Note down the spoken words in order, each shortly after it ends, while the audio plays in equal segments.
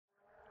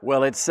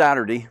Well, it's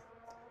Saturday,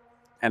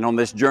 and on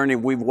this journey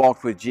we've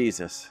walked with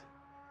Jesus,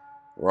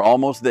 we're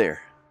almost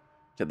there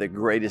to the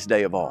greatest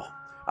day of all.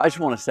 I just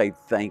want to say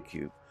thank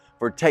you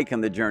for taking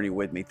the journey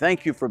with me.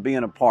 Thank you for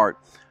being a part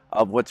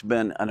of what's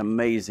been an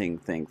amazing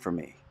thing for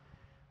me.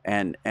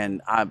 And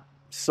I'm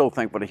so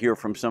thankful to hear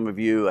from some of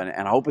you, and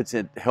I hope it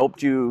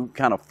helped you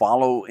kind of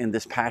follow in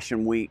this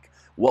Passion Week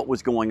what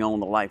was going on in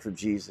the life of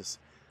Jesus.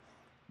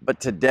 But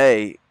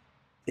today,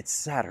 it's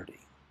Saturday.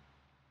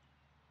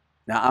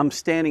 Now, I'm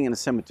standing in a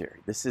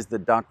cemetery. This is the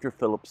Dr.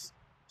 Phillips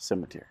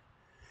Cemetery.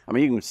 I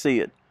mean, you can see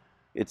it.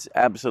 It's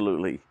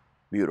absolutely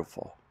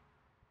beautiful.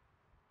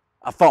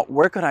 I thought,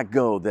 where could I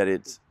go that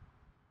it's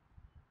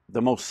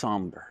the most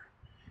somber,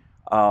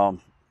 the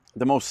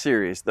most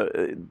serious,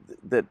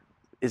 that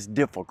is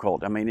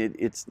difficult? I mean,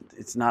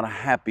 it's not a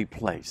happy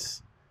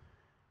place.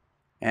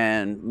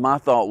 And my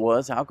thought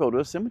was, I'll go to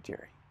a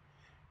cemetery.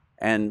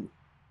 And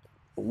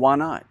why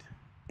not?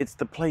 It's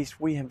the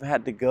place we have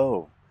had to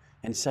go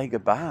and say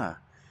goodbye.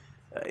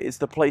 It's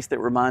the place that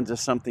reminds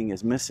us something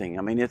is missing.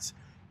 I mean,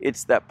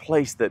 it's that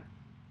place that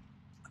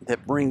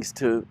brings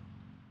to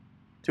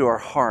our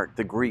heart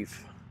the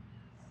grief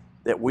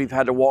that we've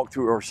had to walk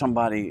through, or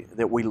somebody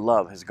that we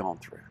love has gone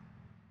through.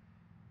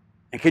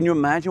 And can you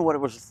imagine what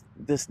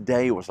this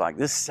day was like,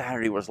 this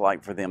Saturday was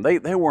like for them?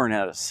 They weren't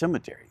at a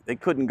cemetery. They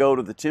couldn't go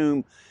to the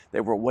tomb. They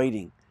were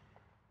waiting,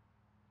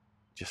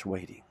 just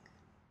waiting.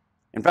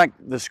 In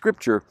fact, the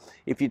scripture,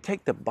 if you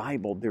take the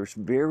Bible, there's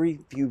very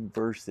few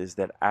verses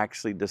that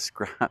actually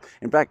describe.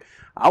 In fact,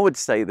 I would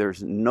say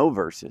there's no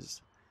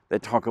verses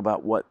that talk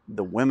about what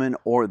the women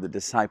or the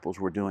disciples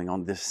were doing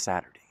on this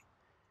Saturday.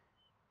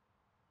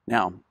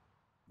 Now,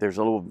 there's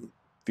a little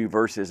few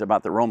verses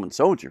about the Roman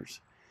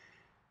soldiers,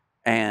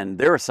 and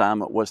their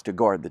assignment was to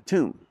guard the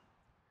tomb,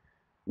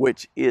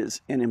 which is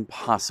an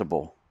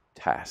impossible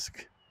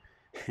task.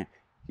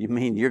 You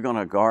mean you're going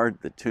to guard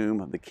the tomb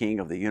of the King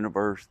of the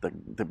universe,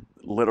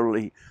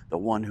 literally the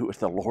one who is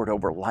the Lord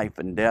over life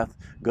and death?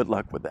 Good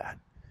luck with that.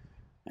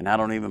 And I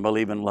don't even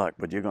believe in luck,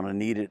 but you're going to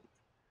need it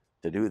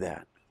to do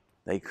that.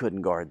 They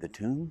couldn't guard the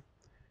tomb.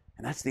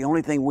 And that's the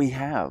only thing we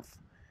have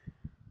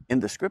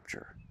in the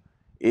scripture.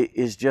 It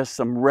is just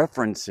some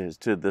references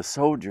to the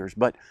soldiers,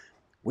 but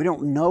we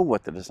don't know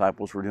what the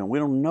disciples were doing. We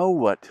don't know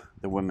what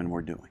the women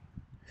were doing.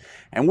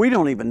 And we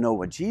don't even know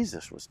what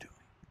Jesus was doing.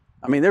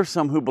 I mean, there's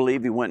some who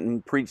believe he went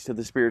and preached to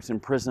the spirits in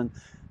prison.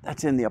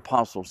 That's in the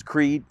Apostles'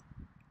 Creed.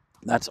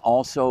 That's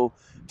also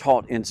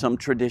taught in some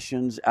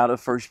traditions out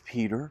of 1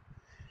 Peter.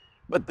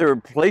 But there are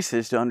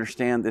places to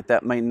understand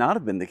that may not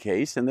have been the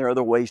case, and there are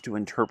other ways to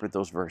interpret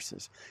those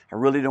verses. I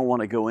really don't want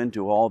to go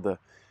into all the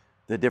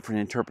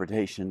different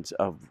interpretations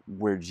of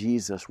where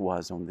Jesus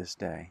was on this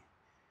day.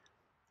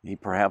 He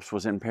perhaps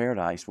was in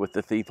paradise with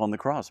the thief on the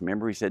cross.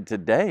 Remember, he said,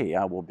 "Today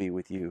I will be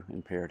with you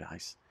in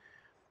paradise."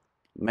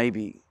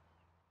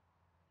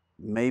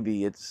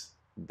 Maybe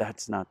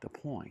that's not the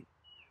point.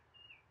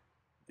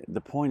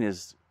 The point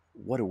is,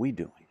 what are we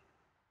doing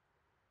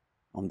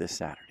on this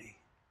Saturday?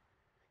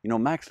 You know,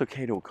 Max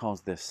Lucado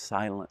calls this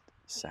Silent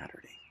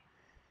Saturday,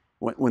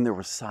 when there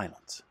was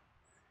silence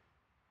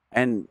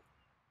and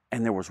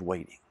there was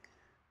waiting.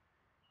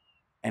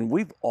 And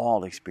we've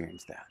all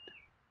experienced that.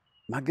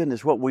 My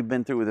goodness, what we've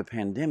been through with the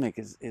pandemic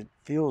it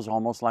feels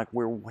almost like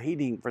we're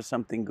waiting for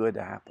something good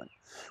to happen.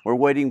 We're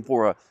waiting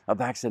for a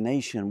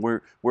vaccination.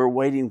 We're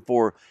waiting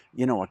for,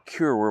 a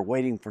cure. We're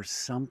waiting for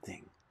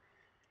something.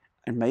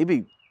 And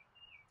maybe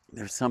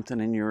there's something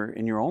in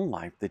your own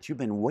life that you've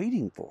been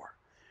waiting for,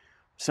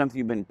 something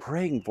you've been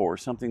praying for,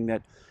 something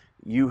that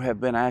you have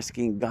been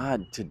asking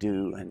God to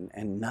do,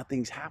 and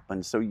nothing's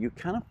happened. So you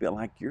kind of feel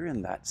like you're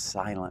in that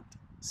silent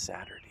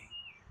Saturday.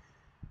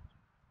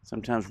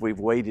 Sometimes we've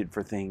waited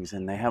for things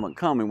and they haven't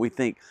come, and we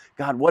think,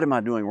 God, what am I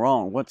doing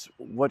wrong?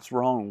 What's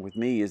wrong with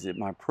me? Is it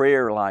my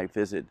prayer life?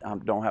 Is it I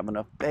don't have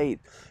enough faith?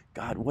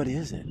 God, what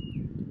is it?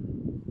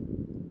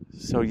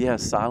 So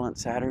yes, Silent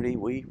Saturday,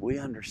 we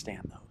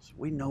understand those.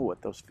 We know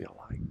what those feel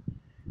like.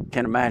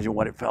 Can't imagine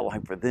what it felt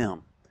like for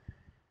them.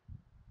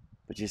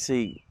 But you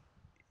see,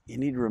 you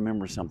need to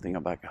remember something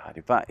about God.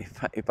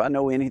 If I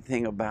know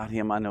anything about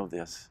him, I know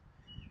this.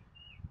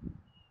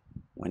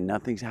 When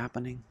nothing's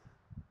happening,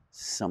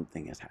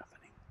 something is happening.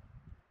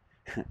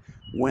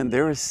 When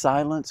there is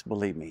silence,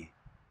 believe me,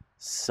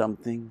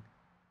 something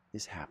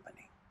is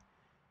happening.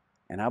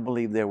 And I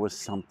believe there was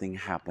something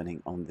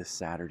happening on this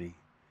Saturday,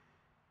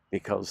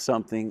 because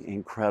something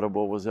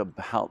incredible was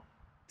about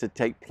to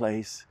take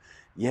place.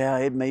 Yeah,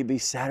 it may be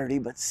Saturday,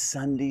 but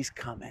Sunday's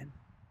coming.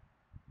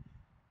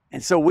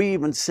 And so we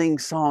even sing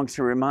songs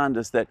to remind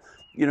us that,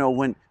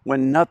 when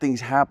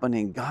nothing's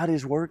happening, God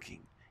is working.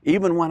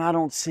 Even when I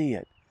don't see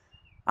it,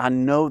 I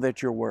know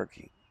that you're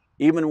working.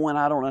 Even when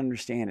I don't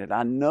understand it,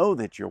 I know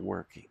that you're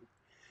working.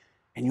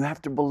 And you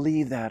have to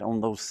believe that on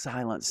those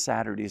silent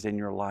Saturdays in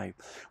your life,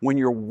 when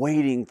you're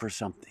waiting for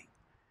something.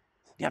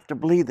 You have to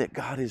believe that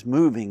God is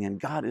moving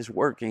and God is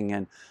working.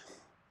 And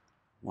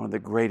one of the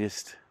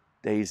greatest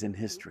days in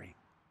history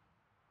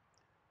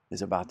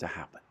is about to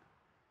happen.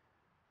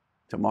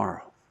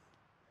 Tomorrow,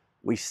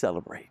 we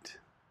celebrate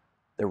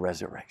the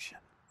resurrection.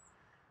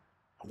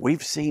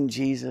 We've seen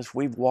Jesus,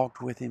 we've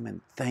walked with him,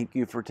 and thank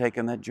you for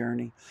taking that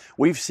journey.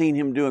 We've seen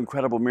him do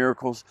incredible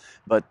miracles,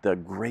 but the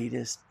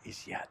greatest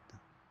is yet.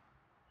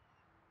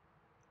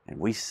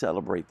 And we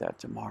celebrate that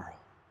tomorrow.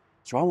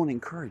 So I want to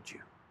encourage you.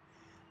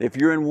 If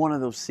you're in one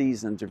of those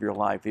seasons of your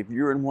life, if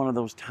you're in one of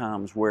those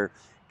times where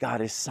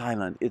God is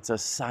silent, it's a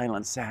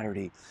silent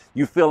Saturday,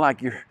 you feel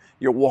like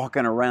you're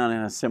walking around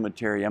in a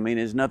cemetery. I mean,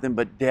 it's nothing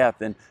but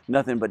death and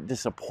nothing but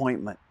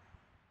disappointment.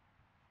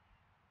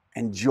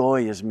 And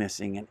joy is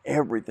missing and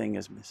everything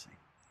is missing.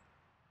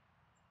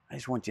 I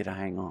just want you to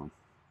hang on.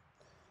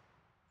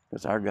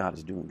 Because our God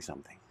is doing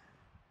something.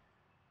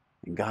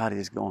 And God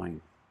is going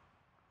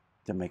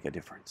to make a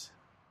difference.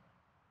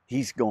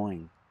 He's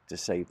going to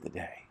save the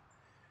day.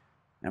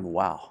 And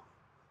wow,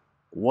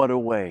 what a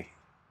way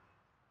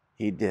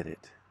he did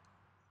it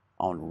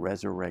on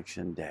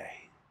Resurrection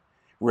Day.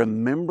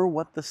 Remember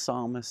what the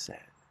psalmist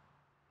said.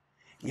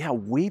 Yeah,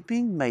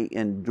 weeping may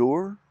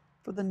endure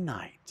for the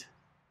night,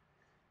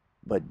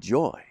 but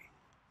joy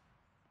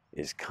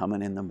is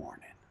coming in the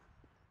morning.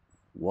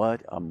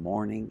 What a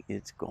morning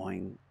it's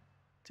going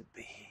to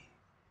be.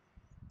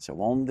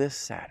 So on this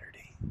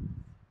Saturday,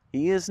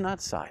 he is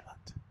not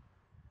silent.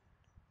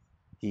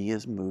 He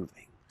is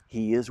moving.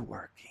 He is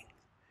working.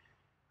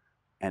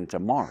 And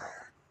tomorrow,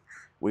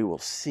 we will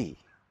see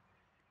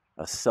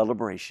a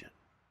celebration.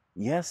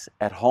 Yes,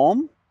 at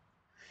home.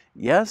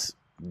 Yes,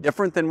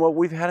 different than what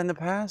we've had in the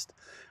past,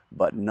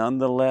 but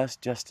nonetheless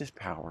just as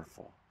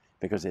powerful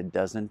because it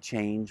doesn't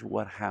change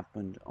what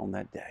happened on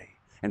that day.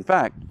 In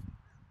fact,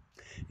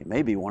 it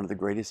may be one of the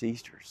greatest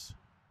Easters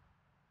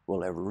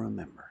we'll ever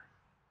remember.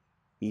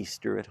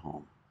 Easter at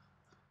home.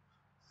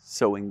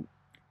 So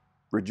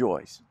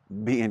rejoice,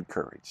 be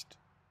encouraged.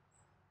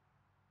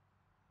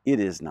 It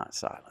is not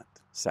silent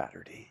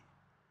Saturday.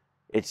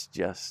 It's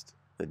just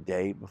the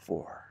day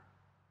before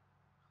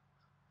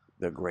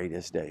the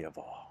greatest day of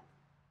all,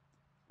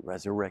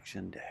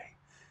 Resurrection Day.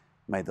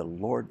 May the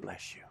Lord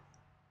bless you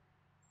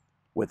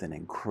with an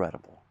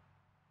incredible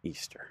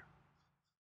Easter.